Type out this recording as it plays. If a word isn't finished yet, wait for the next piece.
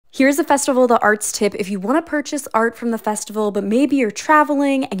Here's a Festival of the Arts tip if you want to purchase art from the festival, but maybe you're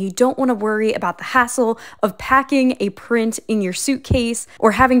traveling and you don't want to worry about the hassle of packing a print in your suitcase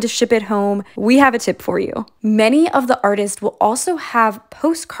or having to ship it home. We have a tip for you. Many of the artists will also have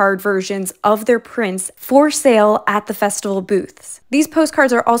postcard versions of their prints for sale at the festival booths. These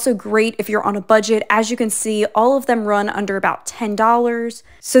postcards are also great if you're on a budget. As you can see, all of them run under about $10.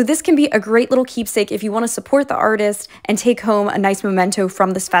 So this can be a great little keepsake if you want to support the artist and take home a nice memento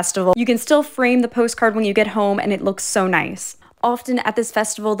from this festival. You can still frame the postcard when you get home and it looks so nice. Often at this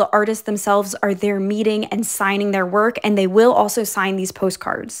festival, the artists themselves are there meeting and signing their work, and they will also sign these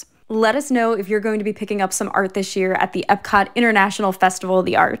postcards. Let us know if you're going to be picking up some art this year at the Epcot International Festival of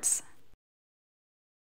the Arts.